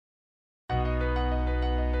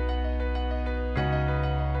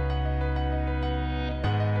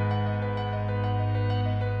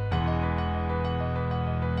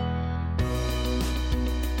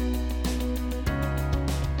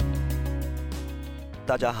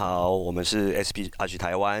大家好，我们是 SPRG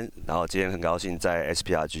台湾，然后今天很高兴在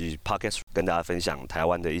SPRG Podcast 跟大家分享台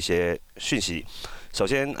湾的一些讯息。首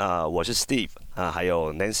先我是 Steve 还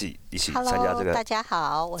有 Nancy 一起参加这个。大家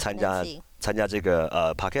好，我是 Nancy。参加这个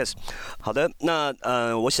podcast。好的，那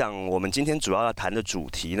我想我们今天主要要谈的主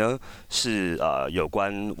题呢是有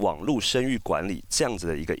关网络声誉管理这样子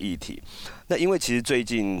的一个议题。那因为其实最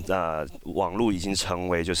近网络已经成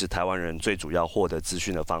为就是台湾人最主要获得资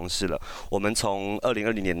讯的方式了。我们从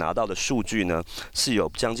2020年拿到的数据呢，是有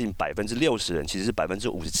将近60%人，其实是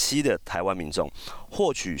57%的台湾民众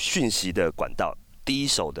获取讯息的管道。第一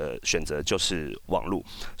手的选择就是网络，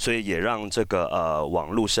所以也让这个网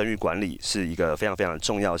络声誉管理是一个非常非常的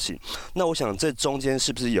重要性。那我想这中间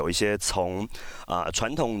是不是有一些从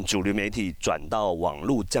传统主流媒体转到网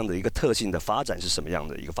络这样的一个特性的发展是什么样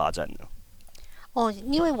的一个发展呢？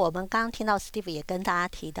因为我们刚刚听到 Steve 也跟大家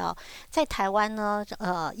提到，在台湾呢，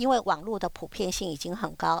因为网络的普遍性已经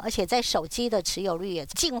很高，而且在手机的持有率也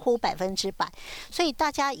近乎100%，所以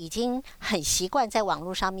大家已经很习惯在网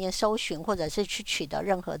络上面搜寻或者是去取得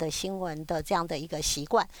任何的新闻的这样的一个习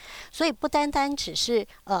惯，所以不单单只是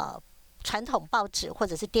传统报纸或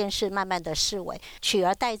者是电视慢慢的式微，取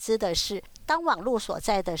而代之的是，当网络所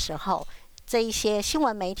在的时候。这一些新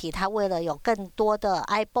闻媒体，它为了有更多的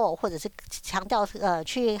eyeball， 或者是强调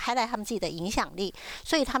去 highlight 他们自己的影响力，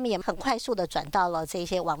所以他们也很快速的转到了这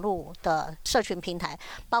些网络的社群平台，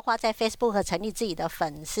包括在 Facebook 成立自己的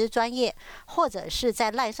粉丝专页，或者是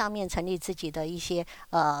在 LINE 上面成立自己的一些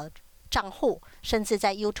账户，甚至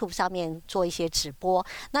在 YouTube 上面做一些直播。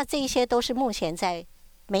那这一些都是目前在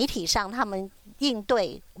媒体上他们应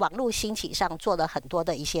对网络兴起上做了很多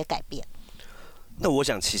的一些改变。那我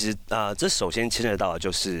想，其实这首先牵扯到的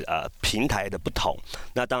就是平台的不同。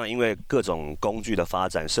那当然，因为各种工具的发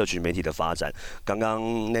展、社群媒体的发展，刚刚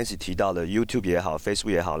Nancy 提到的 YouTube 也好、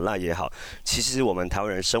Facebook 也好、LINE 也好，其实我们台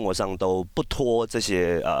湾人生活上都不脱这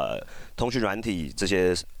些通讯软体、这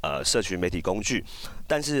些社群媒体工具。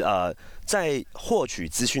但是在获取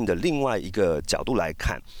资讯的另外一个角度来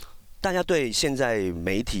看，大家对现在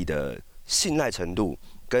媒体的信赖程度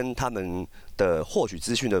跟他们的获取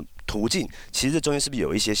资讯的途径，其实这中间是不是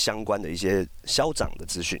有一些相关的一些消长的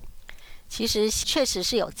资讯？其实确实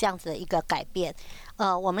是有这样子的一个改变。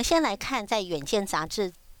我们先来看在《远见》杂志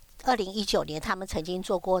2019年他们曾经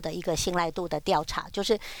做过的一个信赖度的调查，就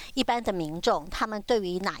是一般的民众他们对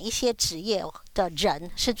于哪一些职业的人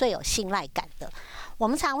是最有信赖感的。我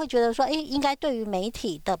们常会觉得说，应该对于媒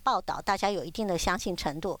体的报道，大家有一定的相信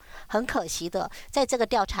程度。很可惜的，在这个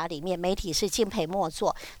调查里面，媒体是敬陪末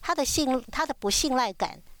座，他的不信赖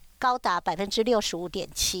感高达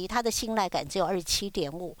65.7%，他的信赖感只有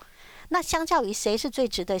27.5%。那相较于谁是最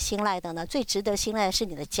值得信赖的呢？最值得信赖的是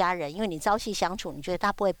你的家人，因为你朝夕相处，你觉得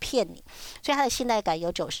他不会骗你，所以他的信赖感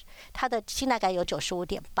有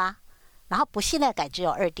95.8%，然后不信赖感只有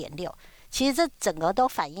2.6%。其实这整个都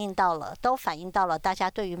反映到了大家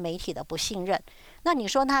对于媒体的不信任。那你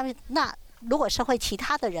说那如果社会其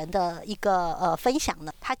他的人的一个分享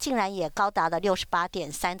呢，他竟然也高达了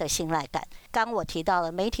68.3%的信赖感。刚我提到了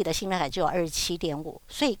媒体的信赖感就有27.5%，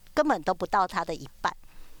所以根本都不到他的一半。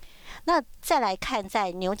那再来看，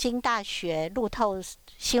在牛津大学路透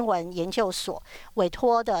新闻研究所委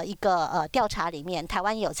托的一个调查里面，台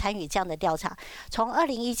湾也有参与这样的调查。从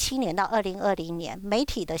2017年到2020年，媒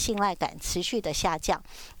体的信赖感持续的下降，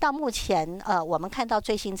到目前我们看到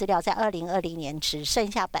最新资料，在2020年只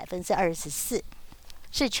剩下24%，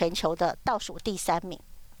是全球的倒数第3名。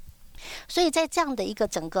所以在这样的一个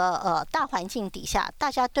整个大环境底下，大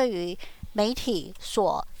家对于媒体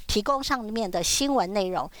所提供上面的新闻内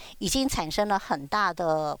容已经产生了很大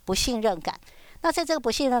的不信任感。那在这个不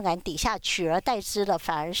信任感底下，取而代之的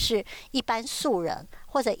反而是一般素人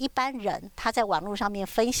或者一般人他在网络上面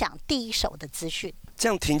分享第一手的资讯。这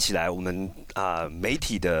样听起来，我们媒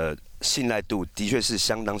体的信赖度的确是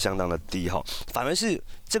相当的低哈。反而是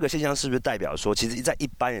这个现象是不是代表说，其实在一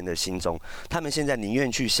般人的心中，他们现在宁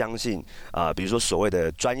愿去相信比如说所谓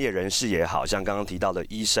的专业人士也好，像刚刚提到的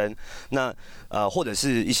医生，那或者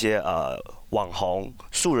是一些网红、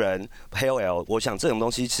素人、KOL， 我想这种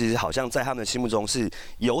东西其实好像在他们的心目中是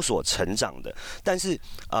有所成长的。但是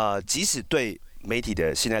即使对媒体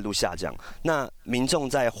的信赖度下降，那民众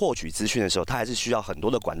在获取资讯的时候，他还是需要很多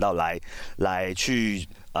的管道来去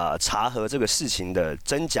查核这个事情的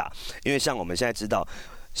真假。因为像我们现在知道，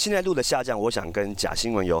信赖度的下降，我想跟假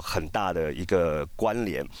新闻有很大的一个关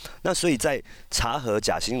联。那所以在查核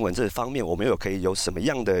假新闻这方面，我们可以有什么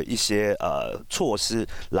样的一些措施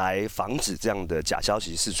来防止这样的假消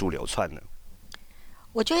息四处流窜呢？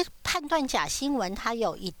我觉得判断假新闻它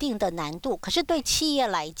有一定的难度，可是对企业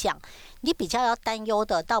来讲，你比较要担忧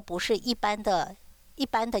的倒不是一般一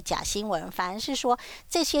般的假新闻，反而是说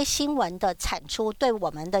这些新闻的产出对我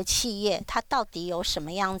们的企业，它到底有什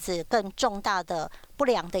么样子更重大的不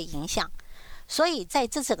良的影响。所以在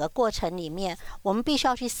这整个过程里面，我们必须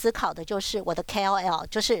要去思考的就是我的 KOL，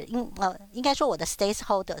 就是应该说我的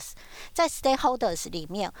stakeholders， 在 stakeholders 里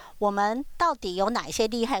面，我们到底有哪一些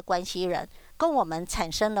利害关系人跟我们产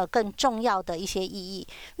生了更重要的一些意义？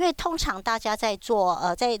因为通常大家在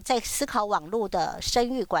做在思考网络的声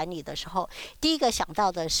誉管理的时候，第一个想到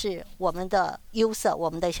的是我们的 user， 我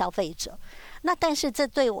们的消费者。那但是这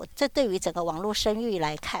对于整个网络声誉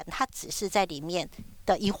来看，它只是在里面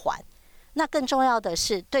的一环。那更重要的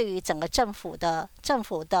是，对于整个政府的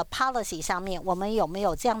policy 上面，我们有没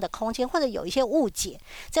有这样的空间，或者有一些误解，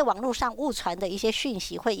在网络上误传的一些讯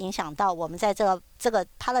息，会影响到我们在这个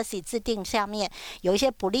policy 制定下面有一些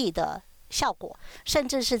不利的效果，甚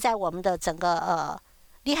至是在我们的整个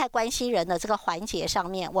利害关系人的这个环节上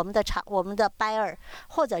面，我们的 buyer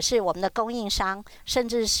或者是我们的供应商，甚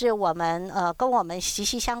至是我们跟我们息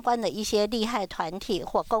息相关的一些利害团体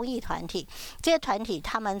或公益团体，这些团体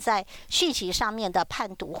他们在讯息上面的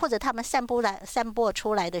判读，或者他们散播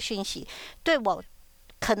出来的讯息，对我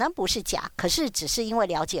可能不是假，可是只是因为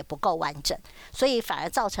了解不够完整，所以反而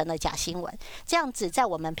造成了假新闻。这样子在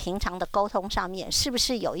我们平常的沟通上面，是不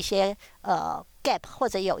是有一些gap 或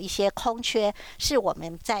者有一些空缺，是我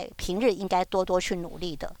们在平日应该多多去努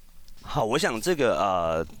力的？好，我想这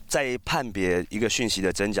个在判别一个讯息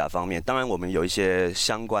的真假方面，当然我们有一些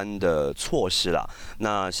相关的措施啦。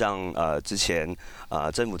那像之前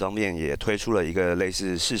政府方面也推出了一个类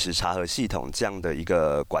似事实查核系统这样的一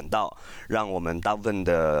个管道，让我们大部分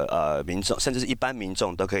的民众，甚至是一般民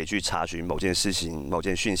众都可以去查询某件事情、某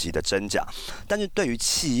件讯息的真假。但是对于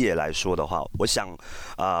企业来说的话，我想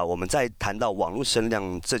我们在谈到网络声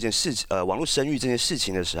量这件事情，网络声誉这件事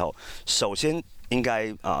情的时候，首先应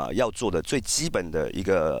该要做的最基本的一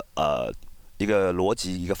个逻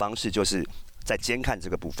辑一个方式，就是在监看这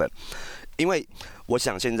个部分。因为我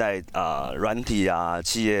想现在软体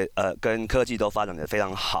企业跟科技都发展得非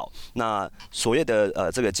常好，那所谓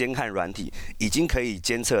的这个监看软体已经可以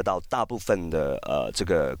监测到大部分的这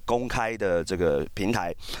个公开的这个平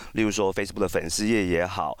台，例如说 Facebook 的粉丝页也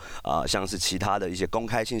好，像是其他的一些公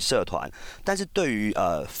开性社团。但是对于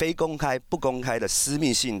非公开、不公开的私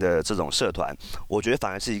密性的这种社团，我觉得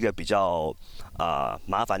反而是一个比较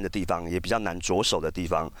麻烦的地方，也比较难着手的地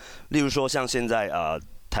方。例如说像现在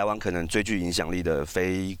台湾可能最具影响力的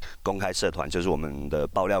非公开社团就是我们的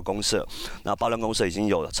爆料公社。那爆料公社已经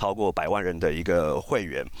有超过100万人的一个会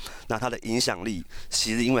员，那它的影响力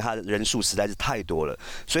其实因为它的人数实在是太多了，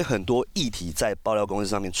所以很多议题在爆料公社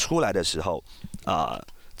上面出来的时候，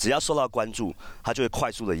只要受到关注，它就会快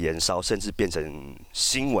速的延烧，甚至变成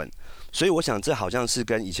新闻。所以我想这好像是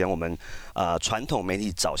跟以前我们传统媒体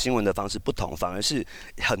找新闻的方式不同，反而是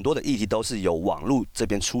很多的议题都是由网络这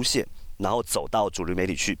边出现，然后走到主流媒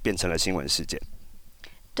体去，变成了新闻事件。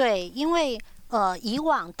对，因为以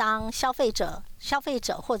往当消费者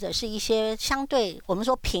或者是一些相对我们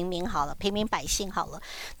说平民好了，平民百姓好了，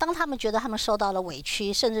当他们觉得他们受到了委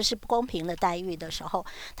屈，甚至是不公平的待遇的时候，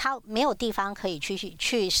他没有地方可以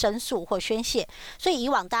去申诉或宣泄，所以以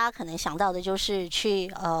往大家可能想到的就是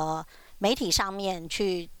去媒体上面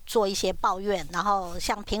去做一些抱怨，然后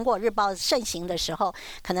像苹果日报盛行的时候，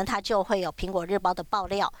可能它就会有苹果日报的爆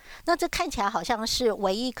料，那这看起来好像是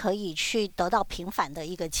唯一可以去得到平反的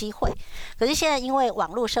一个机会。可是现在因为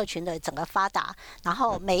网络社群的整个发达，然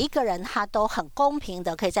后每一个人他都很公平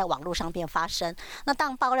的可以在网络上边发声。那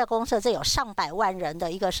当爆料公社这有上百万人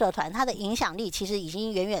的一个社团，它的影响力其实已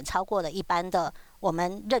经远远超过了一般的我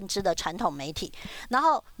们认知的传统媒体，然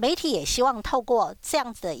后媒体也希望透过这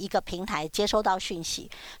样子的一个平台接收到讯息，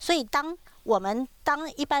所以当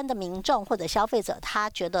一般的民众或者消费者，他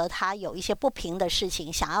觉得他有一些不平的事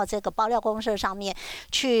情，想要这个爆料公社上面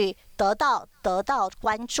去得到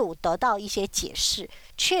关注，得到一些解释，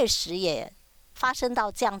确实也发生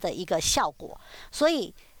到这样的一个效果，所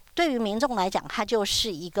以对于民众来讲，它就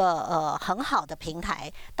是一个很好的平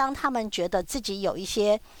台。当他们觉得自己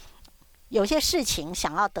有些事情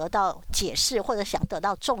想要得到解释或者想得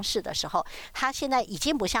到重视的时候，他现在已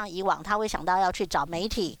经不像以往他会想到要去找媒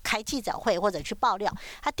体开记者会或者去爆料，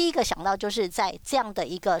他第一个想到就是在这样的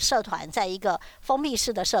一个社团，在一个封闭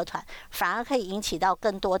式的社团，反而可以引起到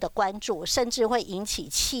更多的关注，甚至会引起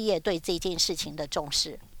企业对这件事情的重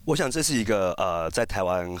视。我想这是一个在台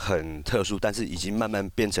湾很特殊，但是已经慢慢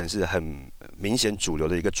变成是很明显主流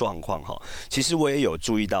的一个状况哈。其实我也有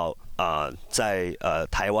注意到在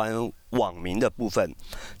台湾网民的部分，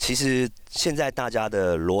其实现在大家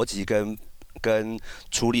的逻辑跟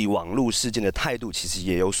处理网络事件的态度，其实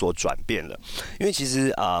也有所转变了。因为其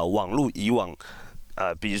实网络以往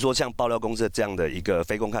比如说像爆料公司这样的一个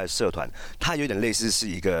非公开的社团，它有点类似是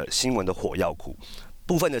一个新闻的火药库。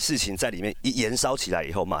部分的事情在里面一燃烧起来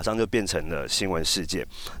以后，马上就变成了新闻事件。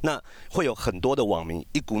那会有很多的网民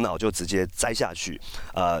一股脑就直接栽下去，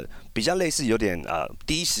比较类似有点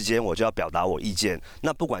第一时间我就要表达我意见。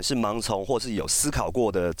那不管是盲从或是有思考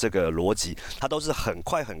过的这个逻辑，他都是很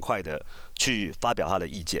快的去发表他的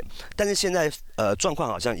意见。但是现在状况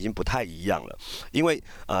好像已经不太一样了，因为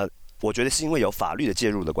我觉得是因为有法律的介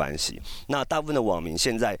入的关系，那大部分的网民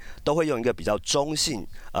现在都会用一个比较中性、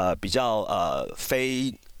比较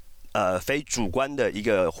非主观的一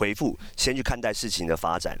个回复，先去看待事情的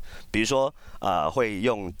发展。比如说会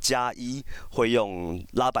用+1，会用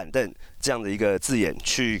拉板凳这样的一个字眼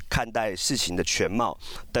去看待事情的全貌。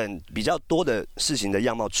等比较多的事情的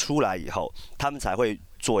样貌出来以后，他们才会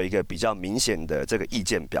做一个比较明显的这个意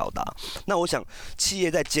见表达。那我想，企业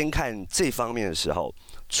在监看这方面的时候，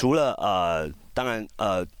除了当然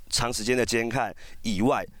长时间的监看以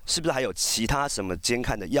外，是不是还有其他什么监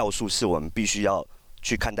看的要素是我们必须要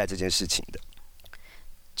去看待这件事情的？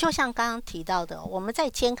就像刚刚提到的，我们在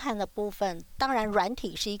监看的部分，当然软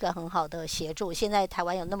体是一个很好的协助。现在台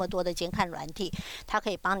湾有那么多的监看软体，它可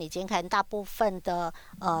以帮你监看大部分的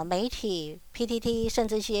媒体、PTT， 甚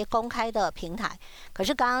至一些公开的平台。可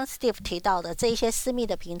是刚刚 Steve 提到的这一些私密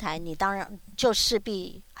的平台，你当然就势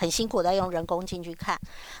必很辛苦的用人工进去看。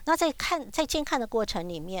那在监看的过程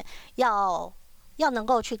里面，要能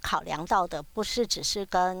够去考量到的，不是只是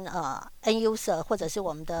跟end user 或者是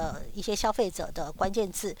我们的一些消费者的关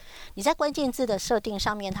键字。你在关键字的设定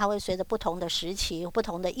上面，它会随着不同的时期、不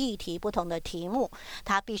同的议题、不同的题目，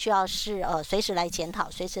它必须要是随时来检讨、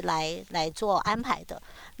随时来做安排的。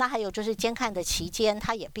那还有就是监看的期间，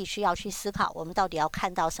它也必须要去思考，我们到底要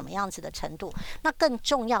看到什么样子的程度。那更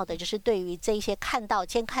重要的就是对于这一些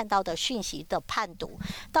监看到的讯息的判读，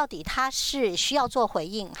到底它是需要做回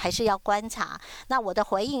应，还是要观察？那我的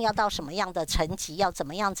回应要到什么样的层级，要怎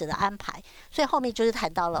么样子的安排？所以后面就是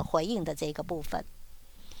谈到了回应的这个部分。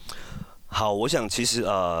好，我想其实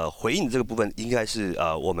回应这个部分应该是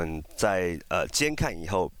我们在监看以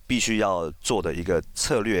后必须要做的一个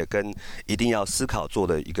策略，跟一定要思考做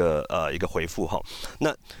的一个回复哈。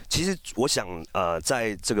那其实我想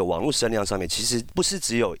在这个网络声量上面，其实不是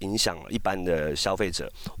只有影响一般的消费者，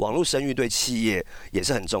网络声誉对企业也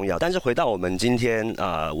是很重要。但是回到我们今天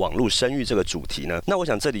网络声誉这个主题呢，那我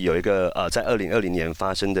想这里有一个在2020年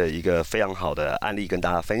发生的一个非常好的案例跟大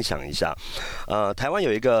家分享一下。台湾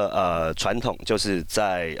有一个传统，就是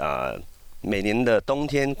在每年的冬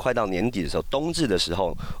天快到年底的时候，冬至的时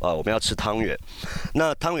候，我们要吃汤圆。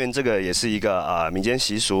那汤圆这个也是一个民间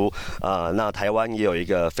习俗，那台湾也有一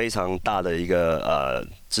个非常大的一个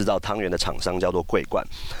制造汤圆的厂商叫做桂冠。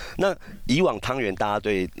那以往汤圆大家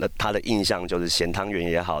对它的印象就是咸汤圆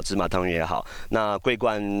也好，芝麻汤圆也好。那桂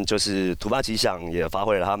冠就是突发奇想，也发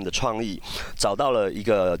挥了他们的创意，找到了一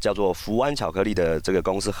个叫做福湾巧克力的这个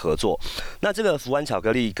公司合作。那这个福湾巧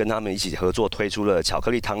克力跟他们一起合作推出了巧克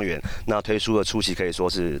力汤圆，那推出的初期可以说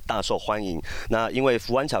是大受欢迎。那因为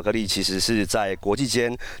福湾巧克力其实是在国际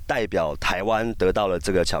间代表台湾得到了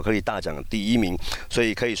这个巧克力大奖的第1名，所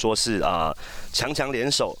以可以说是强强联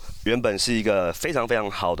手。原本是一个非常非常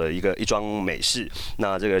好的一桩美事，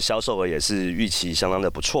那这个销售额也是预期相当的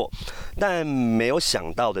不错，但没有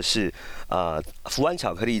想到的是，福湾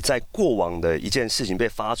巧克力在过往的一件事情被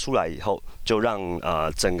发出来以后，就让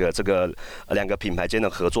整个这个2个品牌间的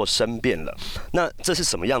合作生变了。那这是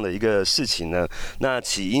什么样的一个事情呢？那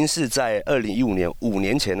起因是在2015年5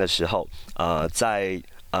年前的时候，在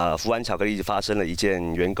福湾巧克力发生了一件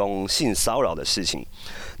员工性骚扰的事情。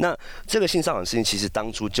那这个性骚扰的事情，其实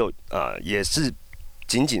当初就也是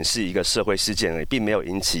仅仅是一个社会事件而已，并没有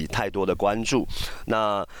引起太多的关注。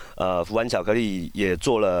那福湾巧克力也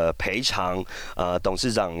做了赔偿，董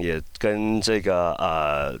事长也跟这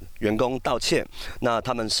个员工道歉。那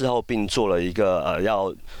他们事后并做了一个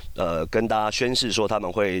要跟大家宣示说他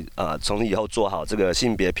们会从以后做好这个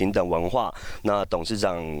性别平等文化。那董事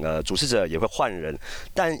长主事者也会换人，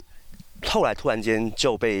但后来突然间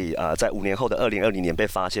就被在5年后的2020年被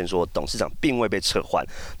发现说董事长并未被撤换，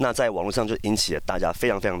那在网络上就引起了大家非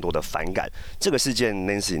常非常多的反感。这个事件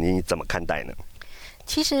Nancy 你怎么看待呢？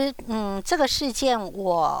其实，这个事件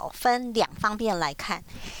我分2方面来看。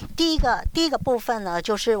第一个部分呢，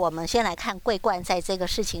就是我们先来看桂冠在这个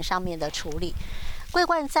事情上面的处理。桂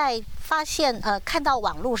冠在发现看到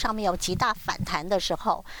网络上面有极大反弹的时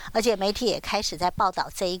候，而且媒体也开始在报道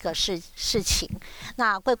这一个事情，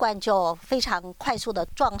那桂冠就非常快速的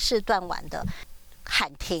壮士断腕的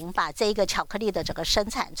喊停，把这一个巧克力的整个生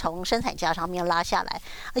产从生产架上面拉下来，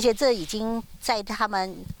而且这已经在他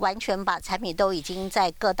们完全把产品都已经在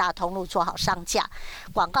各大通路做好上架，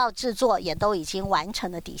广告制作也都已经完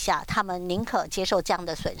成的底下，他们宁可接受这样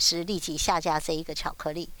的损失，立即下架这一个巧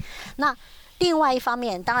克力。那另外一方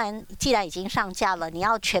面，当然，既然已经上架了，你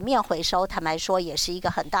要全面回收，坦白说也是一个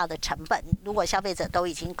很大的成本。如果消费者都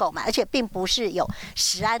已经购买，而且并不是有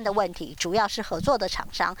食安的问题，主要是合作的厂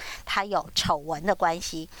商它有丑闻的关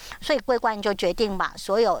系，所以桂冠就决定把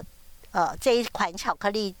所有这一款巧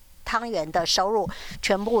克力汤圆的收入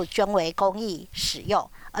全部捐为公益使用，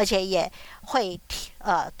而且也会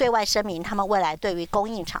对外声明，他们未来对于供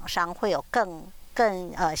应厂商会有更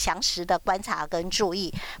详实的观察跟注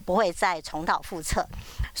意，不会再重蹈覆辙。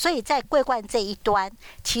所以在桂冠这一端，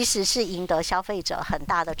其实是赢得消费者很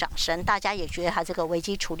大的掌声，大家也觉得他这个危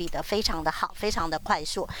机处理得非常的好，非常的快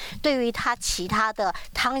速。对于他其他的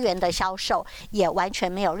汤圆的销售，也完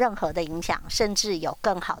全没有任何的影响，甚至有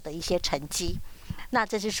更好的一些成绩。那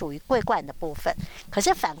这是属于桂冠的部分。可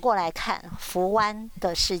是反过来看，福湾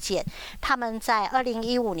的事件，他们在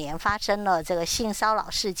2015年发生了这个性骚扰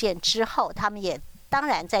事件之后，他们也当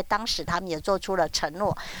然在当时他们也做出了承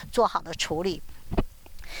诺，做好了处理。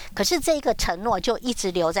可是这个承诺就一直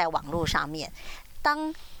留在网络上面。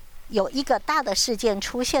当有一个大的事件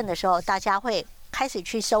出现的时候，大家会开始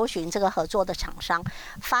去搜寻这个合作的厂商，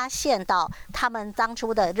发现到他们当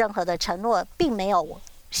初的任何的承诺并没有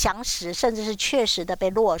详实甚至是确实的被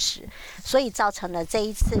落实，所以造成了这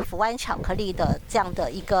一次福湾巧克力的这样的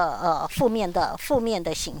一个负面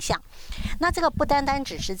的形象。那这个不单单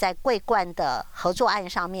只是在桂冠的合作案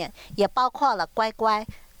上面，也包括了乖乖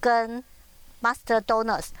跟 Master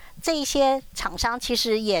Donuts 这一些厂商，其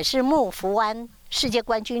实也是慕福湾世界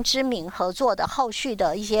冠军之名合作的后续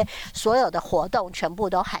的一些所有的活动全部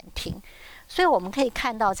都喊停。所以我们可以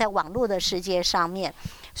看到，在网络的世界上面，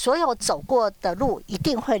所有走过的路一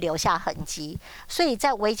定会留下痕迹。所以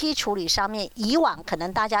在危机处理上面，以往可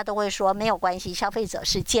能大家都会说没有关系，消费者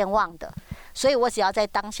是健忘的，所以我只要在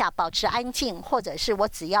当下保持安静，或者是我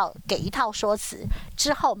只要给一套说辞，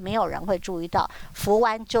之后没有人会注意到。福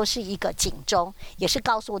湾就是一个警钟，也是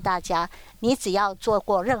告诉大家，你只要做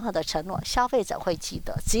过任何的承诺，消费者会记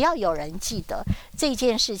得，只要有人记得这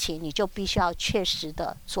件事情，你就必须要确实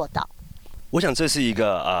的做到。我想这是一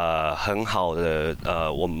个很好的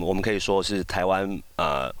我们可以说是台湾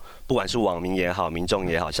不管是网民也好、民众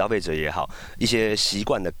也好、消费者也好，一些习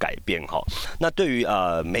惯的改变哈。那对于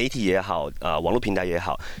媒体也好、网络平台也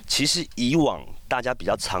好，其实以往大家比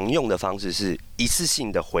较常用的方式是一次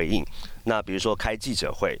性的回应。那比如说开记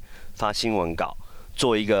者会、发新闻稿，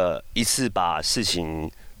做一次把事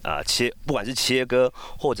情不管是切割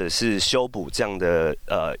或者是修补这样的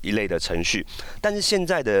一类的程序，但是现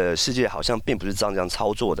在的世界好像并不是这样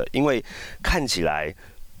操作的，因为看起来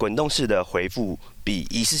滚动式的回复比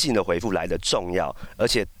一次性的回复来得重要，而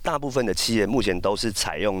且大部分的企业目前都是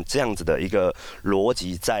采用这样子的一个逻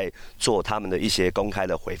辑在做他们的一些公开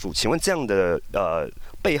的回复。请问这样的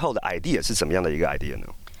背后的 idea 是怎么样的一个 idea 呢？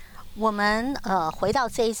我们回到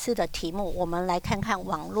这一次的题目，我们来看看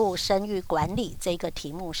网络声誉管理这个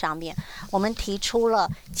题目上面，我们提出了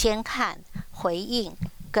监看、回应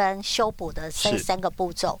跟修补的三个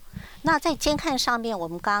步骤。那在监看上面，我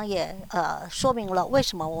们刚刚也说明了为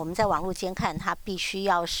什么我们在网络监看，它必须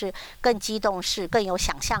要是更机动式、更有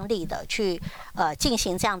想象力的去进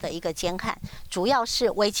行这样的一个监看，主要是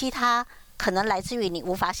危机它可能来自于你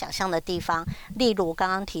无法想象的地方，例如刚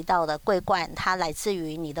刚提到的桂冠，它来自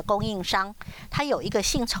于你的供应商，它有一个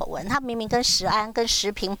性丑闻，它明明跟食安、跟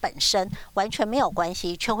食品本身完全没有关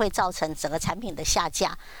系，却会造成整个产品的下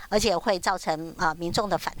架，而且会造成民众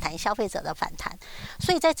的反弹、消费者的反弹。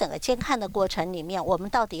所以在整个监看的过程里面，我们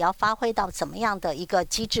到底要发挥到怎么样的一个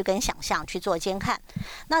机制跟想象去做监看？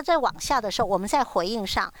那在往下的时候，我们在回应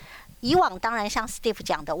上，以往当然像 Steve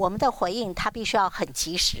讲的，我们的回应它必须要很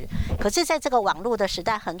及时。可是在这个网络的时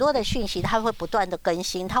代，很多的讯息它会不断的更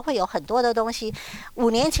新，它会有很多的东西，5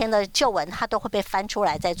年前的旧闻它都会被翻出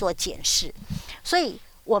来再做检视。所以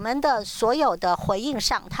我们的所有的回应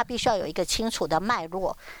上，它必须要有一个清楚的脉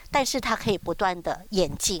络，但是它可以不断的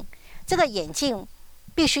演进。这个演进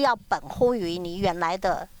必须要本乎于你原来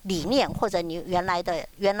的理念，或者你原来的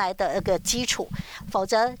那个基础，否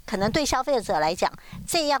则可能对消费者来讲，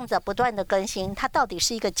这样子不断的更新，它到底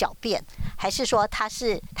是一个狡辩，还是说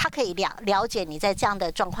它可以了解你在这样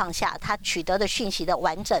的状况下，它取得的讯息的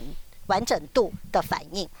完整度的反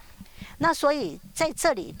应。那所以在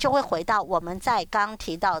这里就会回到我们在刚刚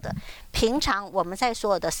提到的，平常我们在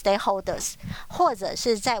所有的 stakeholders 或者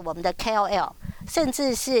是在我们的 KOL 甚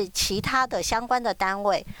至是其他的相关的单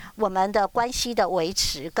位，我们的关系的维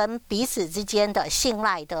持跟彼此之间的信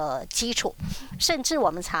赖的基础，甚至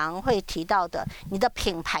我们常会提到的，你的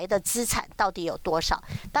品牌的资产到底有多少？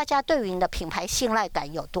大家对于你的品牌信赖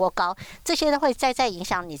感有多高？这些都会在影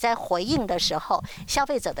响你在回应的时候，消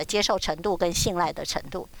费者的接受程度跟信赖的程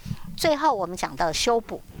度。最后，我们讲到修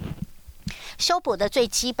补。修补的最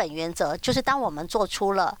基本原则就是，当我们做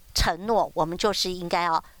出了承诺，我们就是应该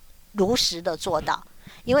要如实的做到，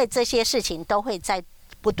因为这些事情都会在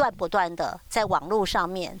不断的在网络上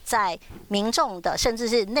面，在民众的甚至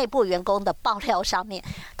是内部员工的爆料上面，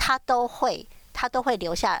它都会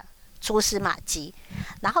留下蛛丝马迹。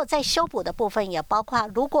然后在修补的部分也包括，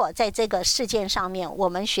如果在这个事件上面我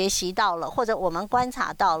们学习到了，或者我们观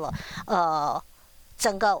察到了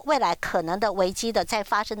整个未来可能的危机的再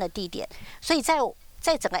发生的地点，所以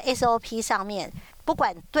在整个 SOP 上面，不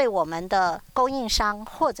管对我们的供应商，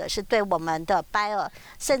或者是对我们的 buyer，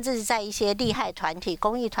 甚至是在一些利害团体、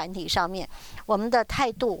公益团体上面，我们的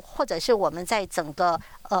态度，或者是我们在整个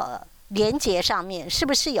连结上面，是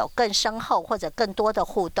不是有更深厚或者更多的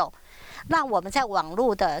互动，让我们在网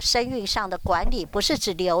络的声誉上的管理，不是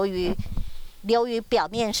只流于表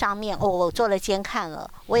面上面，我做了监看了，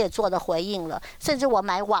我也做了回应了，甚至我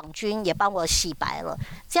买网军也帮我洗白了，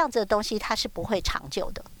这样子的东西它是不会长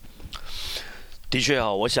久的。的确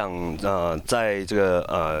我想在这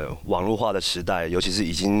个网络化的时代，尤其是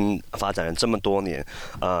已经发展了这么多年，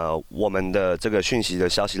我们的这个讯息的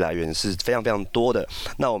消息来源是非常非常多的。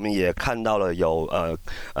那我们也看到了有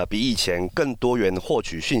比以前更多元获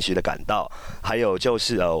取讯息的管道，还有就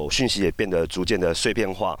是讯息也变得逐渐的碎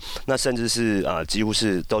片化，那甚至是几乎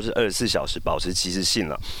是都是24小时保持即时性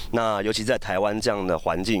了。那尤其在台湾这样的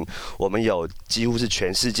环境，我们有几乎是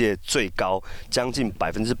全世界最高将近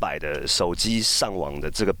100%的手机上网的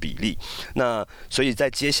这个比例，那所以在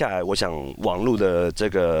接下来，我想网络的这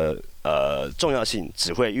个重要性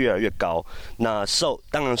只会越来越高。那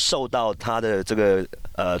当然受到它的这个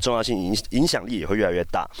重要性影响力也会越来越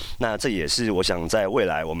大。那这也是我想在未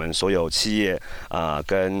来我们所有企业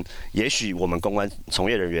跟也许我们公关从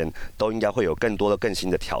业人员都应该会有更多的更新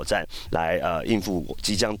的挑战来应付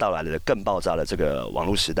即将到来的更爆炸的这个网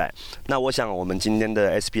络时代。那我想我们今天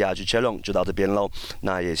的 SPRG Chalong 就到这边喽。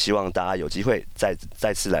那也希望大家有机会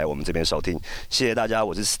再次来我们这边收听。谢谢大家，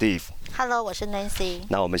我是 Steve。Hello， 我是 Nancy。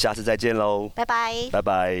那我们下次再见喽，拜拜，拜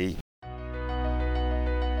拜。